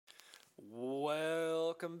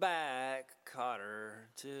welcome back, Connor,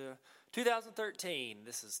 to 2013.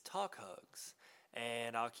 This is Talk Hugs,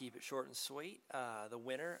 and I'll keep it short and sweet. The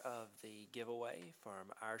winner of the giveaway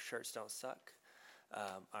from Our Shirts Don't Suck,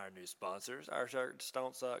 our new sponsors,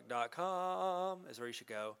 OurShirtsDon'tSuck.com is where you should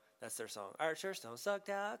go. That's their song,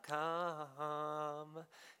 OurShirtsDon'tSuck.com.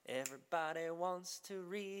 Everybody wants to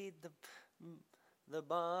read the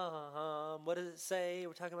bomb. What does it say?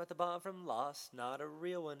 We're talking about the bomb from Lost. Not a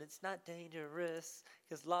real one. It's not dangerous.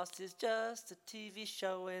 Because Lost is just a TV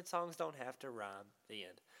show and songs don't have to rhyme. The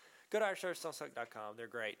end. Go to OurShirtsDon'tSuck.com. They're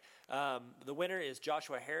great. The winner is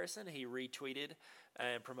Joshua Harrison. He retweeted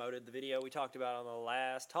and promoted the video we talked about on the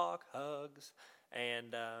last Talk Hugs.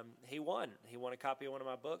 And he won. He won a copy of one of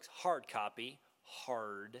my books. Hard copy.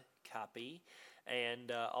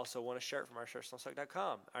 And also won a shirt from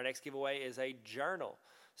OurShirtsDon'tSuck.com. Our next giveaway is a journal.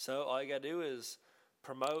 So all you got to do is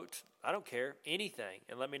promote, I don't care, anything,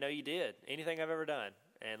 and let me know you did. Anything I've ever done,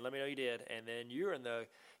 and let me know you did. And then you're in the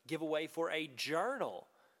giveaway for a journal.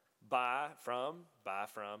 Buy from.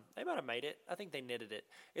 They might have made it. I think they knitted it.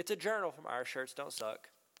 It's a journal from Our Shirts Don't Suck.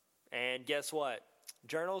 And guess what?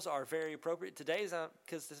 Journals are very appropriate. Today's,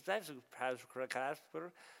 because this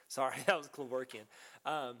sorry, that was Kevorkian.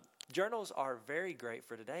 Journals are very great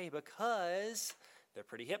for today because they're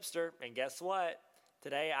pretty hipster. And guess what?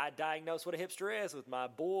 Today I diagnosed what a hipster is with my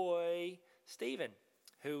boy, Steven,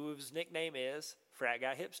 whose nickname is Frat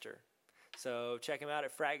Guy Hipster. So check him out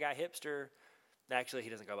at Frat Guy Hipster. Actually, he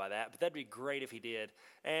doesn't go by that, but that'd be great if he did.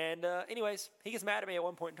 And anyways, he gets mad at me at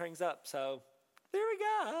one point and turns up. So there we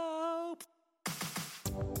go.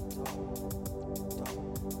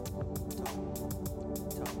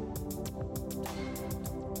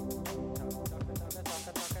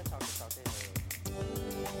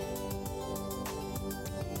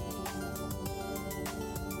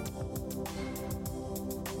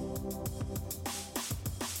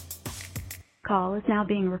 Call is now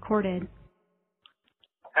being recorded.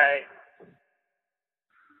 Hey.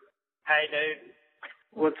 Hey, dude.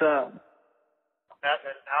 What's up?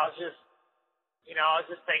 Nothing. I was just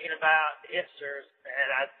thinking about hipsters, and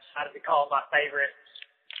I decided to call my favorite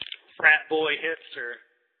frat boy hipster.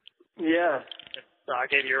 Yeah. So I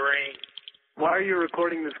gave you a ring. Why are you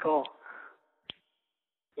recording this call?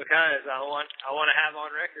 Because I want to have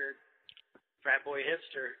on record frat boy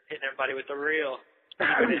hipster hitting everybody with the reel.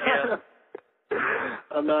 Yeah.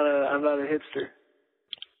 I'm not a hipster.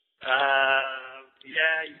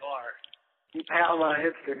 Yeah, you are. How am I a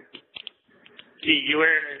hipster? You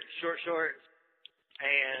wear short shorts,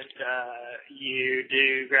 and you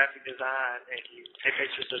do graphic design, and you take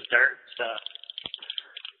pictures of dirt and stuff.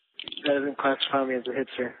 That doesn't classify me as a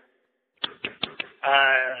hipster.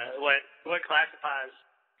 What classifies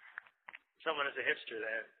someone as a hipster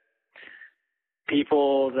then?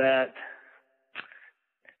 People that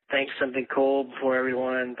think something cool before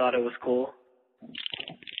everyone thought it was cool.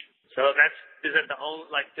 So is that the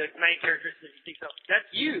only, like, the main characteristic you think so? That's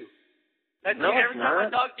you. That's no, you. Every time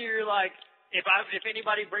I not. talk to you, you're like, if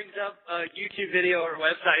anybody brings up a YouTube video or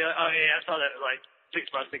website, you're like, oh yeah, I saw that like 6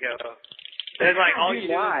 months ago. And like all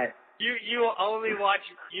you only watch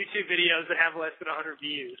YouTube videos that have less than 100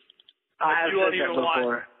 views. I have said that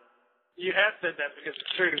before. You have said that because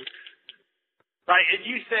it's true. Like, and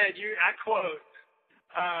you said, I quote,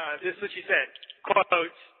 this is what you said,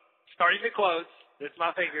 quotes, starting the quotes, this is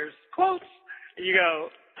my fingers, quotes, and you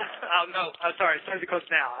go, oh no, I'm sorry, starting the quotes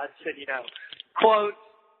now, I said quotes,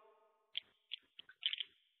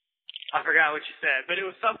 I forgot what you said, but it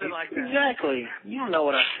was something like that. Exactly. You don't know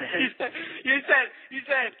what I said. you said,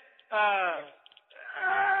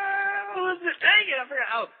 what was it? Dang it, I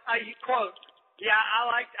forgot. You quote, yeah, I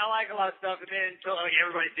like a lot of stuff, and then until like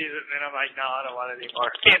everybody sees it, and then I'm like, no, I don't want it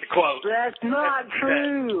anymore. End quote. That's not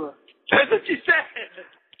true. That's what you said.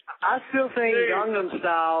 I still think Gangnam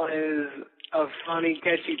Style is a funny,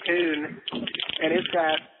 catchy tune, and it's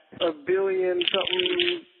got 1 billion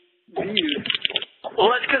something views. Well,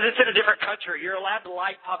 that's because it's in a different country. You're allowed to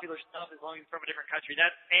like popular stuff as long as it's from a different country.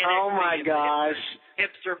 That's oh my gosh,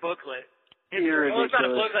 hipster booklet. You're ridiculous. Well, it's not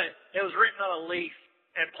a booklet. It was written on a leaf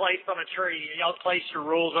and placed on a tree. Y'all place your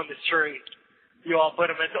rules on this tree. You all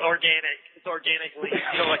put them. It's organic. It's organic leaf.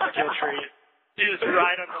 You don't like to kill trees. You just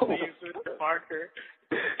write on the leaves with your marker.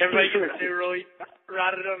 Everybody gets a new rule.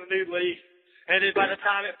 Write it on a new leaf. And then by the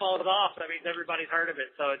time it falls off, that means everybody's heard of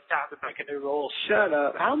it. So it's time to make a new rule. Shut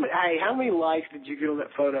up. How many likes did you get on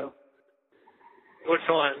that photo? Which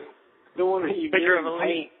one? The one that you picture of a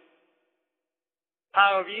leaf. leaf.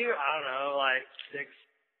 Oh, of you? I don't know, like 6,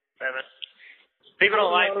 7. People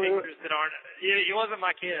don't like pictures that aren't. It wasn't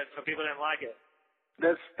my kid, so people didn't like it.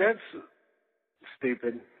 That's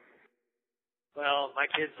stupid. Well, my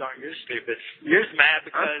kids aren't. You're stupid. You're just mad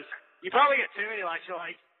because you probably get too many likes. You're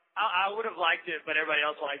like, I would have liked it, but everybody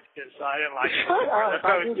else liked it, so I didn't like it. Shut up.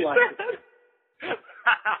 I did like it.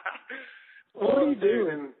 What are you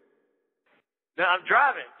doing? No, I'm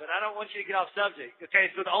driving, but I don't want you to get off subject.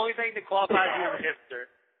 Okay, so the only thing that qualifies you as a hipster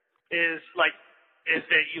is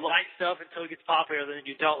that you like stuff until it gets popular, then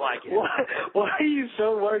you don't like it. Why are you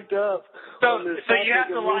so worked up? So you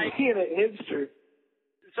have to like being a hipster.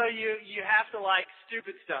 So you have to like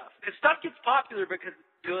stupid stuff. Because stuff gets popular because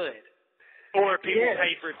it's good. Or people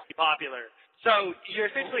pay for it to be popular. So you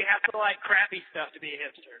essentially have to like crappy stuff to be a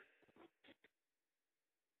hipster.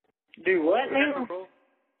 Do what now?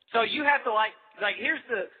 So you have to like here's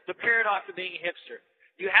the paradox of being a hipster.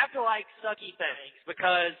 You have to like sucky things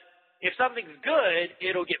because if something's good,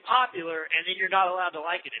 it'll get popular and then you're not allowed to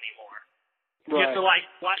like it anymore. Right. You have to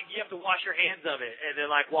you have to wash your hands of it and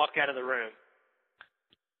then like walk out of the room.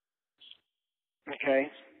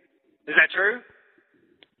 Okay. Is that true?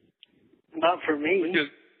 Not for me.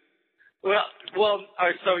 Well,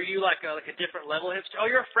 so are you like a different level hipster? Oh,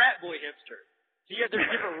 you're a frat boy hipster. So there's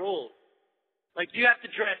different rules. Like you have to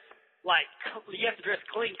dress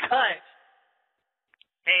clean cut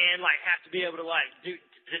and like have to be able to like do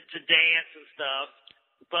to dance and stuff,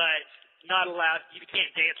 but not allowed. You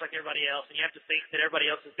can't dance like everybody else, and you have to think that everybody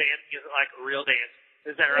else's dancing isn't like a real dance.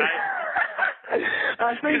 Is that right?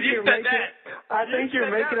 I think you're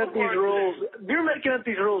making up these rules. You're making up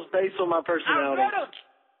these rules based on my personality. I read them.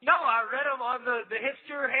 No, I read them on the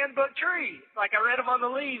hipster handbook tree. Like I read them on the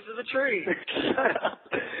leaves of the tree.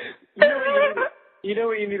 You know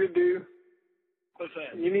what you need to do? What's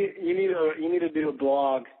that? You need to do a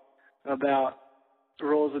blog about the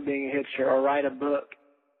rules of being a hipster, or write a book.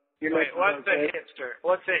 Wait, what's a hipster?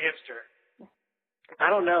 What's a hipster? I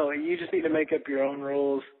don't know. You just need to make up your own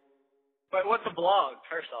rules. Wait, what's a blog,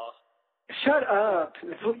 first off? Shut up.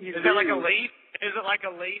 That's what you do. Is it like a leaf? Is it like a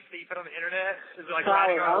leaf that you put on the internet? Is it like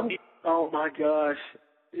Tyler, writing on a leaf? Oh my gosh.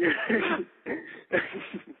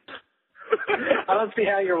 I don't see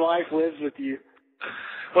how your wife lives with you.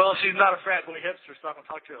 Well, she's not a frat boy hipster, so I don't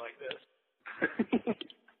talk to her like this.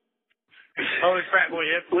 Only frat boy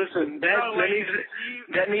hipster. Listen,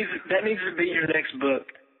 that needs to be your next book.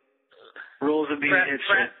 Rules of being a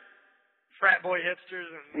hipster. Frat boy hipsters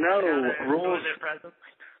and rules. Their presence.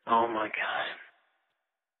 Oh my god.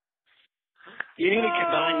 You need to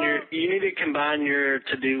combine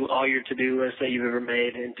all your to-do lists that you've ever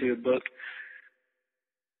made into a book.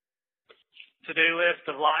 To-do list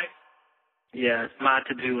of life? Yeah, it's my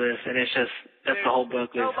to-do list, and that's the whole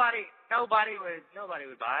book. Nobody would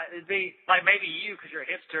buy it. It'd be like maybe you because you're a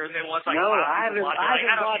hipster, and then once like no, I haven't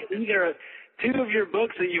bought either. Two of your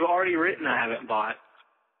books that you've already written, I haven't bought.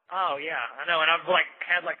 Oh yeah, I know, and I've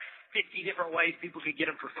had 50 different ways people could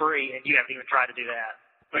get them for free, and you haven't even tried to do that.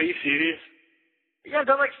 Are you serious? Yeah,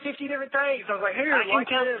 I've done 50 different things. I was like, here, I can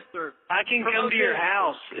come to your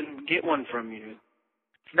house and get one from you.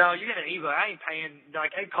 No, you get an ebook. I ain't paying.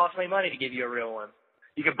 It costs me money to give you a real one.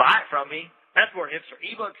 You can buy it from me. That's more hipster.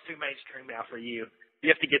 Ebook's too mainstream now for you.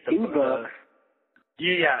 You have to get the ebook.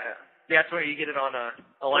 Yeah, that's where you get it on a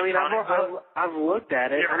electronic book. I've looked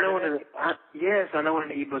at it. I know what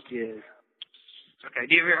an ebook is. Okay.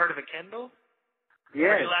 Do you ever heard of a Kindle?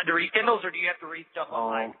 Yeah. Are you allowed to read Kindles, or do you have to read stuff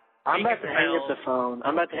online? I'm about to hang up the phone.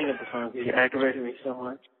 because you aggravated me so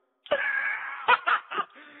much.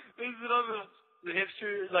 Is it on the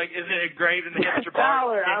hipster? Is it engraved in the hipster box?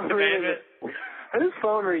 Tyler, I'm really. Whose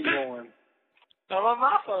phone are you on? I'm on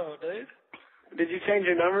my phone, dude. Did you change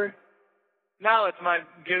your number? No, it's my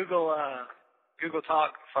Google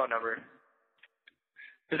Talk phone number.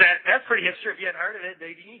 That's pretty hipster if you hadn't heard of it,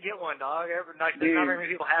 dude. You need to get one, dog. Not very many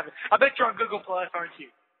people have it. I bet you're on Google Plus, aren't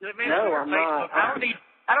you? Man, no, I'm Facebook. not.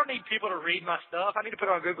 I don't need people to read my stuff. I need to put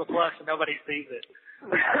it on Google Plus and nobody sees it.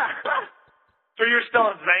 So you're still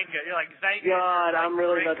on Zanga. You're like Zanga. God, I'm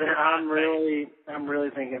really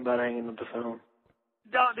thinking about hanging up the phone.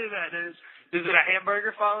 Don't do that, dude. Is it a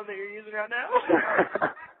hamburger phone that you're using right now?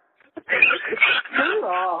 Get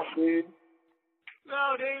off, dude.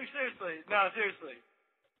 No, dude, seriously. No, seriously.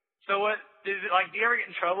 So what, is it do you ever get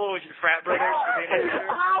in trouble with your frat brothers for being a hipster?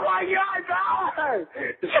 Oh my God, no!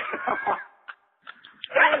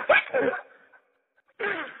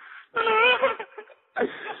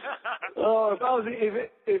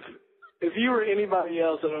 If you were anybody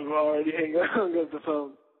else, I would have already hung up the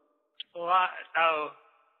phone.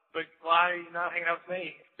 But why are you not hanging out with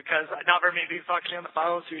me? Because not very many people talk to me on the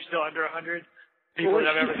phone, so you're still under 100 people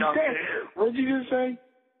that I've ever talked to. What did you just say?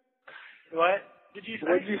 What did you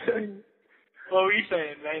say? What did you say? What were you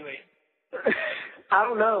saying, mainly? I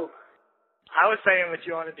don't know. I was saying what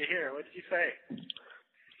you wanted to hear. What did you say?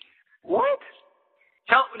 What?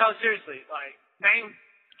 No, seriously. Like, can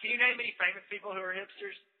you name any famous people who are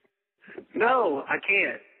hipsters? No, I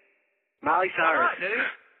can't. Miley Why Cyrus. not, dude?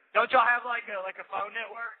 Don't y'all have like a phone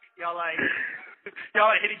network? Y'all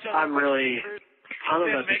y'all hit each other. I'm about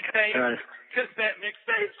to cuss. Cassette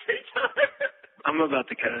mixtapes to each other. I'm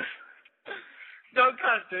about to cuss. Don't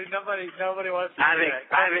cuss, dude. Nobody wants to. I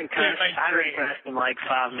haven't cussed in like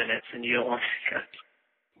 5 minutes, and you don't want to cuss.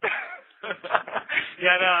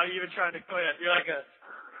 Yeah, no, you've been trying to quit. You're like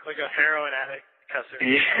a heroin addict cusser.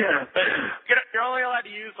 Yeah. But you're only allowed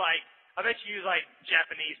to use I bet you use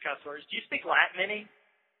Japanese cuss words. Do you speak Latin any?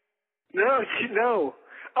 No.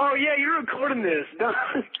 Oh yeah, you're recording this. No.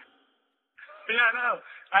 Yeah, no.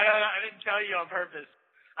 I didn't tell you on purpose.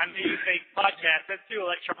 I knew you think podcast. That's too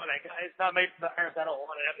electronic. It's not made for the earth. I don't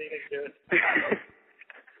want to have anything to do with it.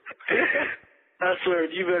 I swear,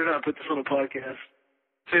 you better not put this on a podcast.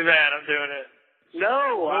 Too bad. I'm doing it.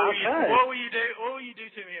 No, what will you do? What will you do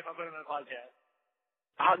to me if I put it on a podcast?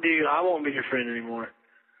 Dude, I won't be your friend anymore.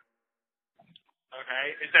 Okay.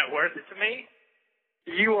 Is that worth it to me?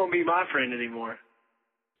 You won't be my friend anymore.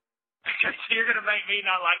 So you're gonna make me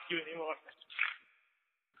not like you anymore.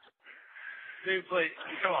 Dude, please,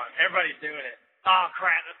 come on. Everybody's doing it. Oh,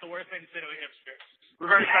 crap. That's the worst thing to say to a hipster.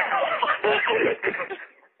 Reverse psychology.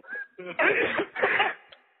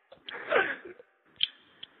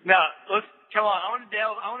 No, come on. I want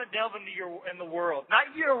to delve into the world.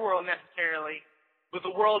 Not your world necessarily, but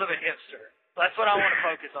the world of a hipster. That's what I want to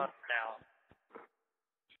focus on now.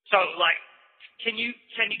 So, can you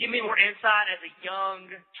give me more insight as a young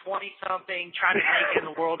 20-something trying to make it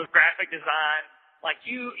in the world of graphic design?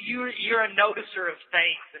 You're a noticer of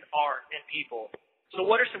things and art and people. So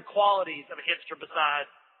what are some qualities of a hipster besides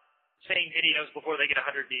seeing videos before they get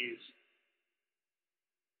 100 views?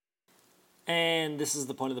 And this is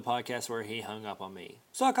the point of the podcast where he hung up on me.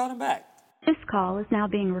 So I called him back. This call is now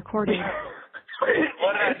being recorded.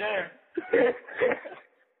 What did I do?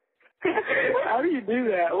 How do you do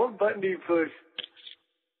that? What button do you push?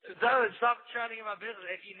 So stop trying to get my business.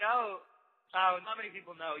 If you know, not many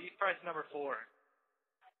people know, you press number 4.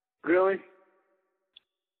 Really?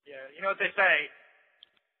 Yeah, you know what they say?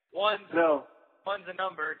 One's a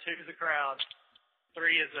number, 2 is a crowd,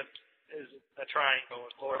 3 is a triangle,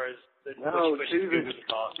 and 4 is the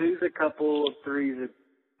two's a couple, 3's a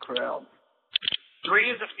crowd.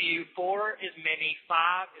 3 is a few, 4 is many,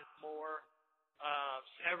 5 is more,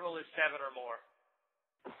 several is 7 or more.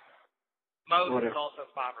 Most is also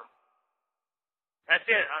 5 or more. That's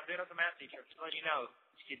it. I'm doing up the math teacher. Just letting you know.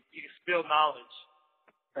 You can spill knowledge.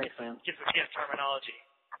 Thanks, man. Get some hip terminology.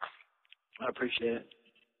 I appreciate it.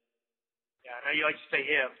 Yeah, I know you like to say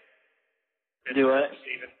hip. Do what?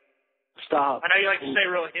 Steven. Stop. I know you like to say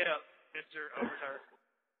real hip, Mr. Overturf.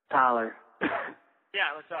 Tyler.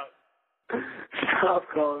 Yeah, what's up? Stop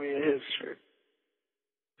calling me a hipster.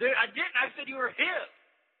 Dude, I didn't. I said you were hip.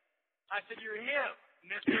 I said you were hip,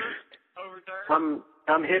 Mr. Overturf.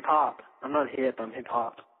 I'm hip hop. I'm not hip. I'm hip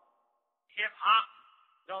hop. Hip hop.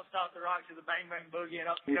 Don't stop the rock to the bang bang boogie and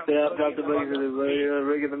up You step up the boogie to the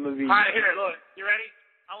rig of the movie. All right, here, look. You ready?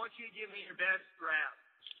 I want you to give me your best rap.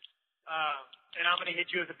 And I'm going to hit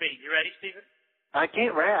you with a beat. You ready, Steven? I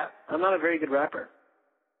can't rap. I'm not a very good rapper.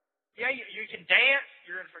 Yeah, you can dance.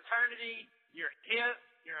 You're in fraternity. You're hip.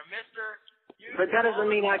 You're a mister. But that doesn't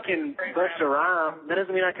mean I can bust a rhyme. That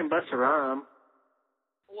doesn't mean I can bust a rhyme.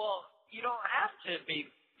 Well, you don't have to be.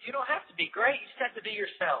 You don't have to be great. You just have to be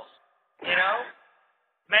yourself. You know?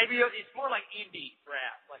 Maybe it's more like indie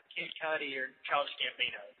rap, like Kid Cudi or Childish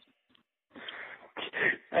Gambino.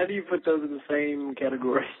 How do you put those in the same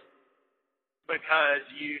category? Because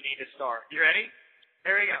you need to start. You ready?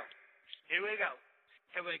 Here we go. Here we go.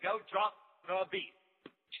 Here we go. Drop the beat.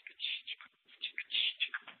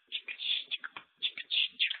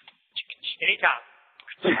 Anytime.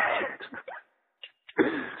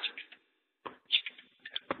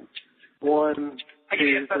 One,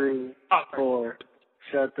 2, 3, 4.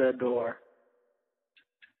 Shut the door.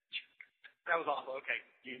 That was awful. Okay.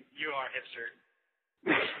 You are a hipster.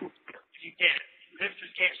 You can't.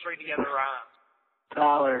 Hipsters can't string together rhymes.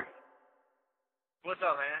 Tyler. What's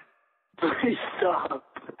up, man? Please stop.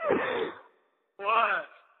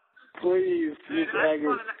 What? Please. Hey,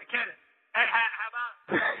 how about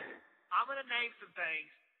I'm going to name some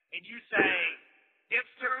things, and you say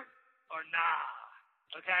hipster or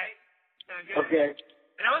nah. Okay? Sound good? Okay.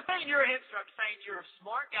 And I'm not saying you're a hipster. I'm saying you're a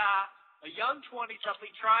smart guy, a young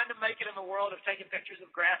 20-something trying to make it in the world of taking pictures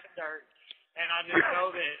of grass and dirt. And I just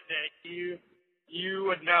know that you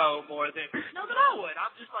would know more than I would.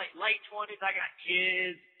 I'm just like late 20s. I got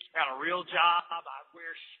kids. got a real job. I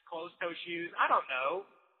wear closed-toe shoes. I don't know.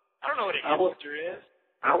 I don't know what a I will- hipster is.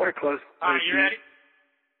 I wear close. All right, you ready?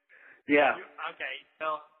 Yeah. Okay.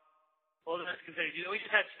 Well, let's consider. We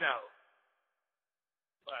just had snow.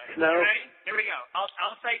 But, Snow? You ready? Here we go. I'll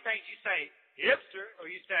say things. You say hipster, or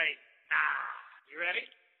you say nah. You ready?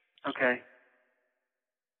 Okay.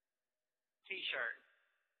 T-shirt.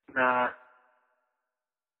 Nah.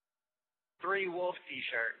 3 Wolf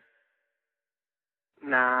T-shirt.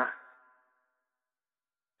 Nah.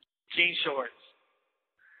 Jean shorts.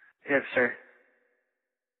 Hipster.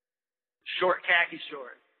 Short khaki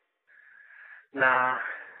short. Nah.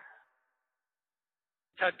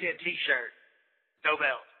 Tucked in T-shirt. No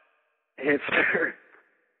belt. Hipster.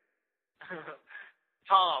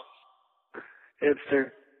 Toms.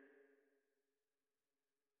 Hipster.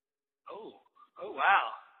 Oh wow.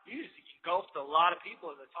 You just engulfed a lot of people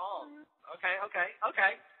in the Toms. Okay. All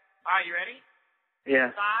right, you ready? Yeah.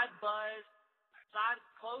 Side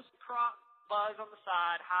close crop buzz on the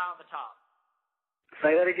side, high on the top.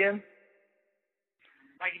 Say that again?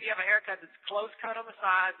 Like if you have a haircut that's close cut on the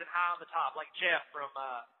sides and high on the top, like Jeff from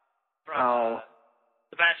The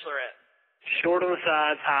Bachelorette. Short on the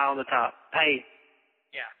sides, high on the top. Hey.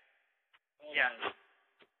 Yeah.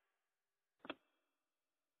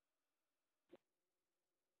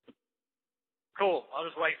 Cool. I'll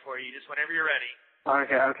just wait for you. Just whenever you're ready.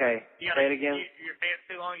 Okay. Say it again. Your pants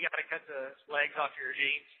too long. You gotta cut the legs off your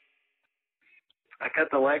jeans. I cut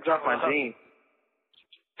the legs off my jeans.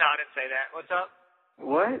 No, I didn't say that. What's up?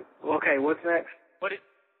 What? Okay, what's next?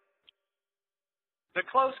 The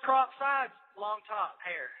close crop sides, long top,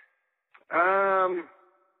 hair.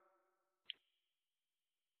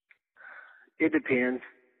 It depends.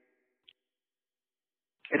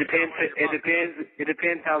 It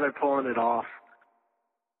depends how they're pulling it off.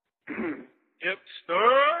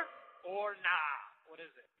 Hipster or nah? What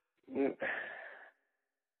is it?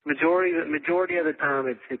 Majority of the time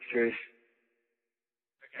it's hipsterish.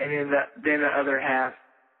 Okay. And then the other half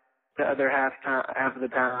of the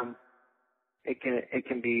time it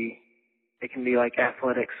can be like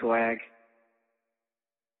athletic swag. Okay.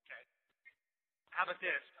 How about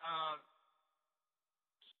this?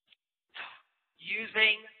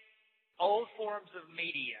 Using old forms of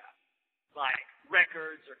media, like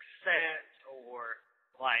records or cassettes or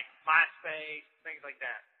like MySpace, things like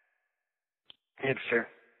that. Hipster.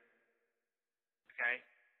 Okay.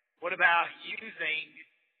 What about using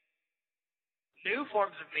new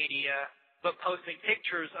forms of media but posting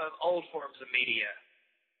pictures of old forms of media?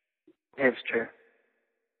 Hipster.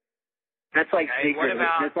 That's like Okay, secret. what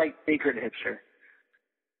about- That's like secret hipster.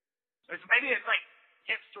 Maybe it's like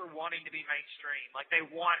hipster wanting to be mainstream. Like they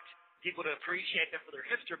want people to appreciate them for their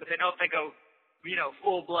hipster, but they know if they go,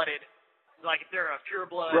 full-blooded, like if they're a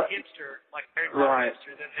pure-blood Right. hipster, like Harry Right.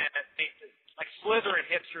 Potter hipster, then like Slytherin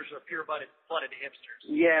hipsters are pure-blooded hipsters.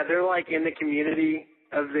 Yeah, they're like in the community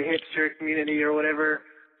of the hipster community or whatever.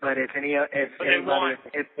 But if anybody in the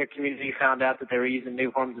hipster community found out that they were using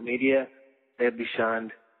new forms of media, they'd be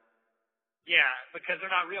shunned. Yeah, because they're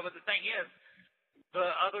not real. But the thing is, the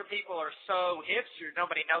other people are so hipster,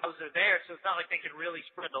 nobody knows they're there, so it's not like they can really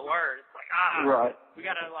spread the word. It's like, Right. we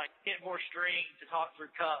gotta like get more string to talk through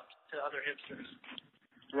cups to other hipsters.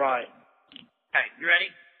 Right. Okay, you ready?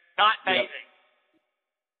 Not Yep. bathing.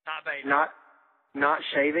 Not bathing. Not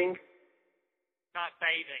shaving? Not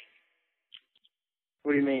bathing.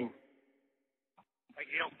 What do you mean? Like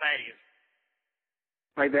you don't bathe.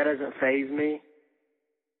 Like that doesn't faze me?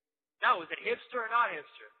 No, is it hipster or not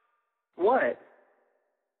hipster? What?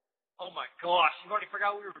 Oh my gosh, you've already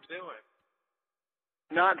forgot what we were doing.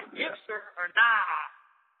 Not Hipster or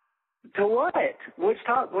nah? to what?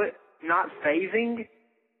 What? Not phasing?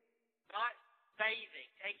 Not bathing.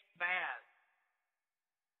 Take baths.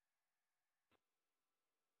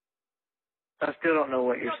 I still don't know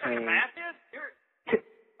what You you're know what taking saying. a bath is?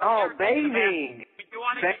 Oh, You're taking a bath. bathing. If you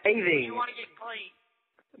want to get clean.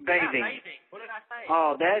 Bathing. Yeah, bathing. What did I say?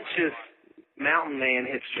 Oh, that's just mountain man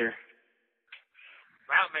hipster.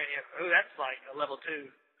 Mountain man. Ooh, that's like a level 2.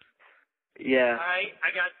 Yeah. All right, I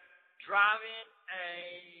got driving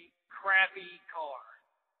a crappy car.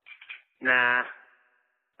 Nah.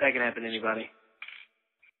 That can happen to anybody.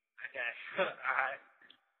 Okay. All right.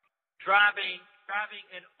 Driving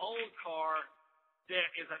an old car that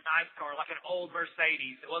is a nice car, like an old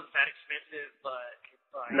Mercedes. It wasn't that expensive, but it's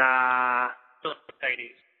like Nah.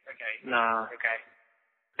 Mercedes. Okay. Nah. Okay.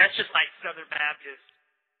 That's just like Southern Baptist,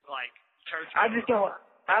 like church. I just don't.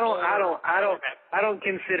 I don't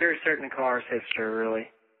consider certain cars hipster really.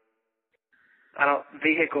 I don't.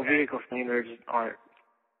 Vehicle standards aren't.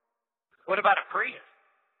 What about a Prius?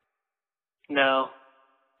 No.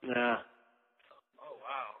 Nah. Oh,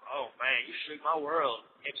 wow. Oh, man, you shook my world,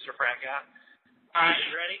 hipster frat guy. All right,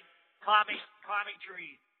 you ready? Climbing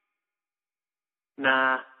trees.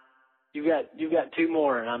 Nah. You got 2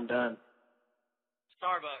 more and I'm done.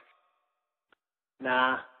 Starbucks.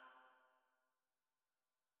 Nah.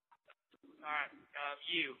 All right,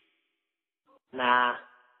 you. Nah.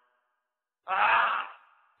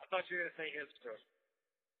 I thought you were going to say hipster.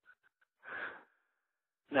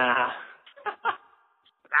 Nah.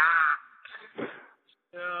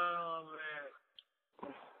 Oh,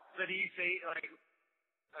 man. So do you see, like,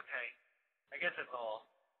 okay, I guess that's all.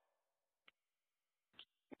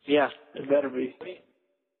 Yeah, it better be.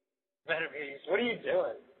 Better be. What are you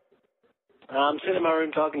doing? I'm sitting in my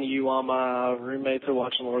room talking to you while my roommates are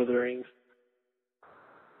watching Lord of the Rings.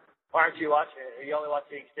 Why aren't you watching it? Are you only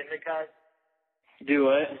watching the extended cut? Do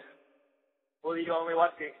what? Will you only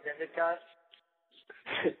watch the extended cut?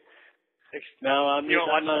 No, I'm You don't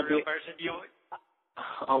watch not the real version?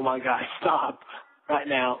 Oh my God! Stop right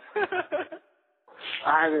now.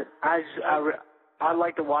 I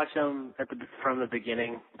like to watch them from the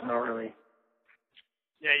beginning. I don't really.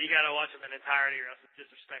 Yeah, you gotta watch them in entirety or else it's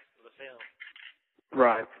disrespectful to the film.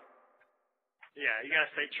 Right. Yeah, you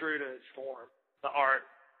gotta stay true to its form, the art.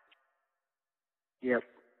 Yep.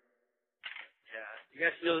 Yeah, you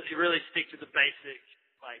guys really stick to the basic,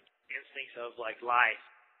 like, instincts of, like, life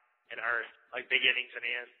and earth, like beginnings and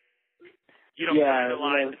ends. You don't come into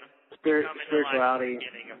life spirituality, the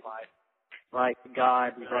beginning of life. like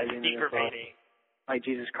God, Like deeper meaning. like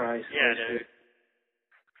Jesus Christ. Yeah, dude.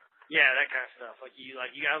 Yeah, that kind of stuff. Like you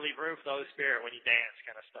gotta leave room for the Holy Spirit when you dance,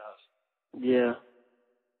 kind of stuff. Yeah.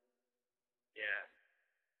 Yeah.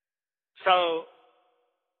 So,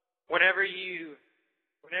 whenever you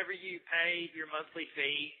pay your monthly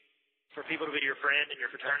fee for people to be your friend in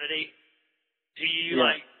your fraternity, do you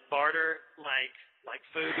like barter like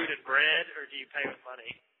food and bread, or do you pay with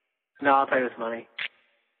money? No, I'll pay with money.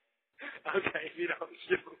 Okay, you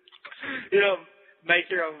don't make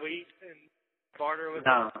your own wheat and barter with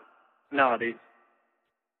them? No, dude.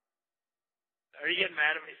 Are you getting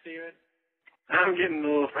mad at me, Steven? I'm getting a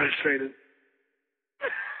little frustrated.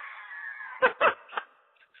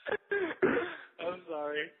 I'm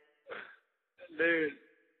sorry. Dude,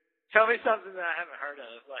 tell me something that I haven't heard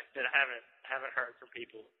of, like that I haven't heard from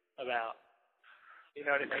people about. You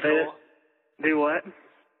know anything cool? Do what?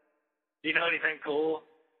 Do you know anything cool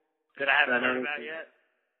that I haven't heard about yet?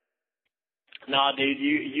 Nah, dude,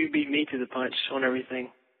 you beat me to the punch on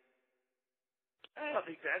everything. I don't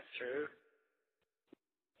think that's true.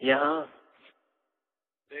 Yeah.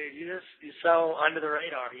 Dude, you're so under the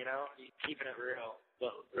radar, you know? You're keeping it real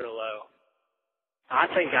low. I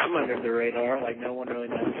think I'm under the radar, like no one really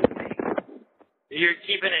knows me. You're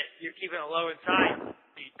keeping it low in sight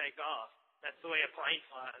until you take off. That's the way a plane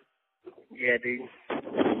flies. Yeah, dude.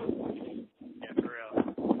 Yeah, for real.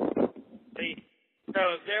 See, so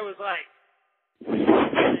if there was like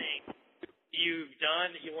anything you've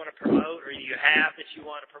done that you want to promote, or you have that you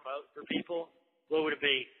want to promote for people, what would it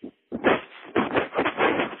be?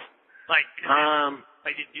 Like,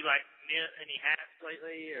 did you like knit any hats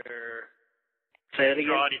lately, or say it again?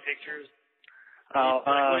 draw any pictures? Oh,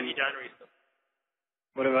 what have you done recently?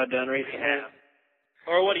 What have I done recently?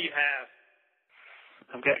 Or what do you have?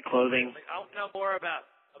 I've got clothing. Like, I want to know more about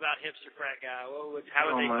hipster frat guy. How would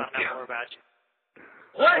they find out more about you?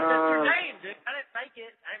 What? That's your name, dude. I didn't make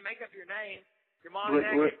it. I didn't make up your name. Your mom and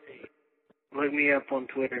dad gave it to you. Look me up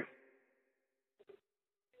on Twitter.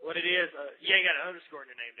 What it is, you ain't got an underscore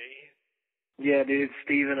in your name, do you? Yeah, dude,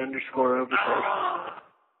 Steven_Overturf.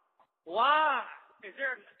 Why?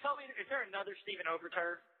 Tell me, is there another Steven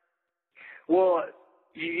Overturf? Well,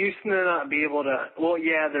 you used to not be able to, well,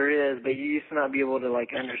 yeah, there is, but you used to not be able to, like,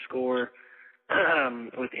 underscore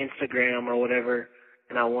with Instagram or whatever,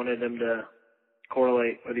 and I wanted them to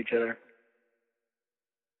correlate with each other.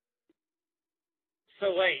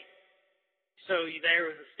 So wait, there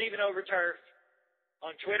was a Steven Overturf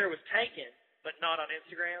on Twitter was taken, but not on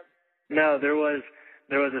Instagram? No, there was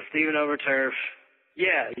a Steven Overturf.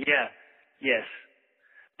 Yes.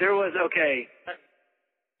 There was, okay.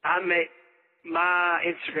 My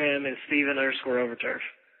Instagram is Steven_Overturf.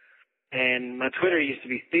 And my Twitter used to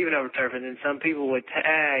be Steven Overturf, and then some people would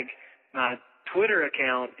tag my Twitter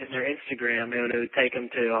account in their Instagram, and it would take them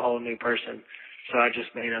to a whole new person. So I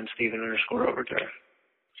just made them Steven_Overturf.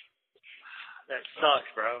 That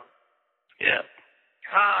sucks, bro. Yeah.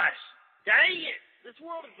 Gosh, dang it! This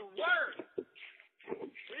world is the worst.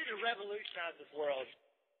 We need to revolutionize this world.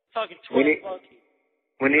 Talking 12 monkeys.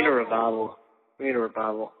 We need a revival. We need a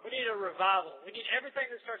revival. We need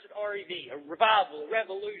everything that starts with REV. A revival, a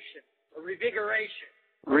revolution, a revigoration.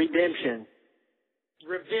 Redemption.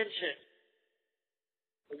 Revention.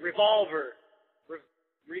 Revolver.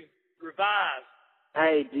 Revive.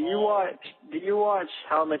 Hey, do you watch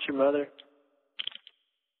How I Met Your Mother?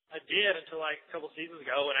 I did until like a couple seasons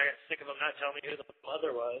ago when I got sick of them not telling me who the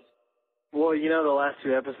mother was. Well, you know the last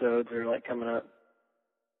 2 episodes are like coming up.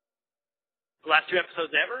 The last 2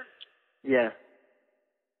 episodes ever? Yeah.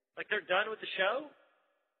 Like they're done with the show?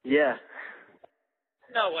 Yeah.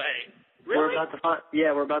 No way. Really?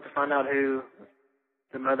 We're about to find out who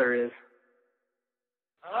the mother is.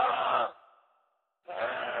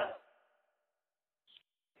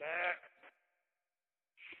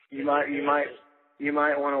 You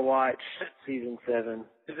might want to watch season 7.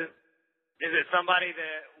 Is it somebody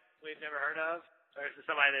that we've never heard of, or is it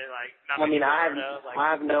somebody that like not? I mean, I heard of? Like,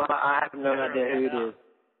 have no idea who it is.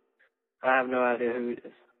 I have no idea who it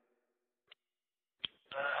is.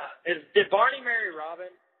 Did Barney marry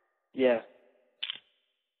Robin? Yeah.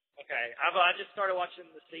 Okay, I just started watching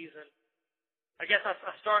the season. I guess when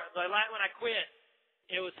I quit,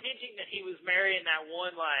 it was hinting that he was marrying that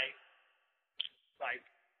one like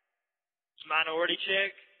minority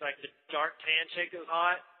chick, like the dark tan chick that was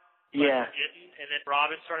hot. Yeah. And then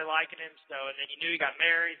Robin started liking him, and then you knew he got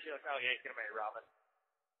married, so you're like, oh yeah, he's gonna marry Robin.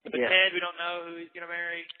 But Yeah. Ted, we don't know who he's gonna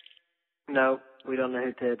marry. No, we don't know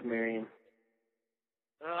who Ted's marrying.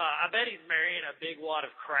 I bet he's marrying a big wad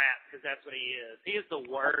of crap because that's what he is. He is the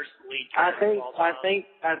worst lead I character of all time.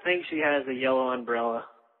 think she has a yellow umbrella.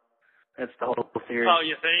 That's the whole theory. Oh,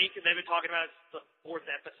 you think? And they've been talking about it since the 4th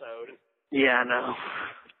episode. Yeah, I know.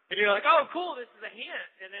 And you're like, oh, cool, this is a hint.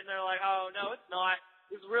 And then they're like, oh, no, it's not.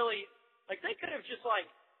 It's really, like, they could have just, like,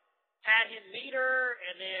 had him meet her,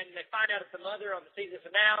 and then they find out it's the mother on the season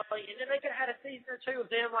finale, and then they could have had a season or 2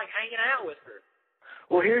 of them, like, hanging out with her.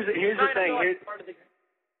 Well, here's the thing.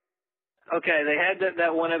 Okay, they had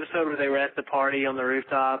that one episode where they were at the party on the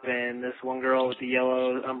rooftop, and this one girl with the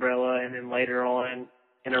yellow umbrella, and then later on,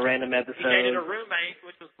 in a random episode, he dated a roommate,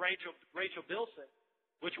 which was Rachel Bilson.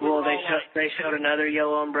 They showed another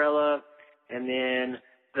yellow umbrella, and then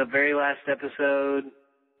the very last episode,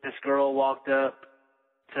 this girl walked up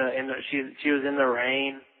she was in the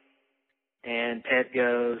rain, and Ted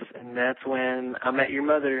goes, and that's when I met your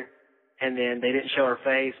mother, and then they didn't show her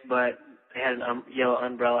face, but they had a yellow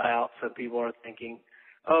umbrella out, so people are thinking,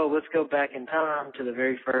 oh, let's go back in time to the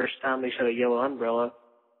very first time they showed a yellow umbrella,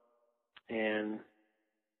 and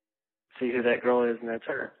see who that girl is, and that's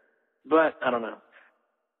her. But I don't know.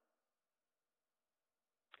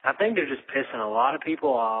 I think they're just pissing a lot of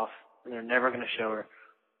people off, and they're never going to show her.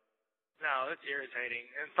 No, it's irritating.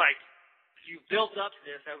 It's like, you built up to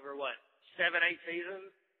this over, 7, 8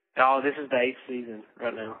 seasons? Oh, this is the 8th season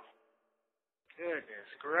right now. Goodness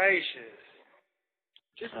gracious.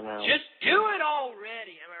 Just do it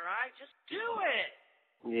already, am I right? Just do it!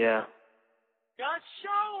 Yeah. Just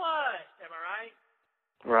show us, am I right?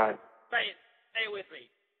 Right. Say it with me.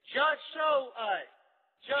 Just show us.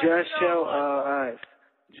 Just show us.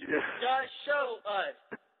 Just show us.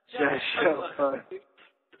 Just show us.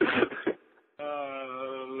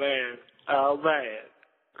 Oh, man.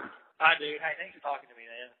 Hi, dude. Hey, thanks for talking to me,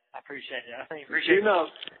 man. I appreciate it.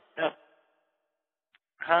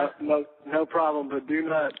 No problem, but do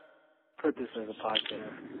not put this as a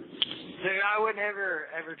podcast. Dude, I would never,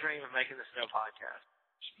 ever dream of making this no podcast.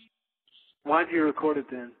 Why'd you record it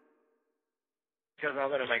then? Because I'm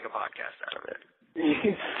going to make a podcast out of it.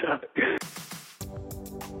 You suck.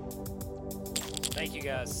 Thank you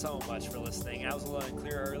guys so much for listening. I was a little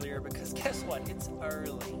unclear earlier because guess what? It's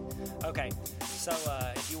early. Okay, so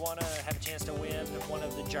if you want to have a chance to win one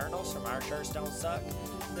of the journals from Our Shirts Don't Suck,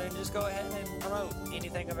 then just go ahead and promote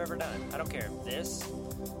anything I've ever done. I don't care if this,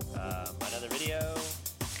 another video,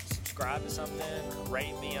 subscribe to something,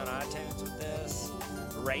 rate me on iTunes with this,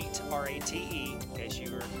 rate, R-A-T-E, in case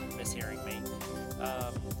you were mishearing me.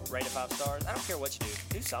 Rate it 5 stars. I don't care what you do.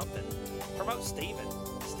 Do something. Promote Steven.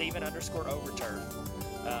 Steven _overturf.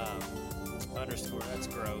 Underscore. That's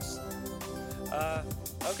gross.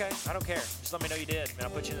 Okay. I don't care. Just let me know you did. And I'll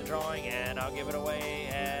put you in the drawing and I'll give it away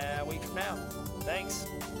a week from now. Thanks.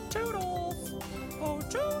 Toodles. Oh,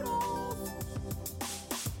 toodles.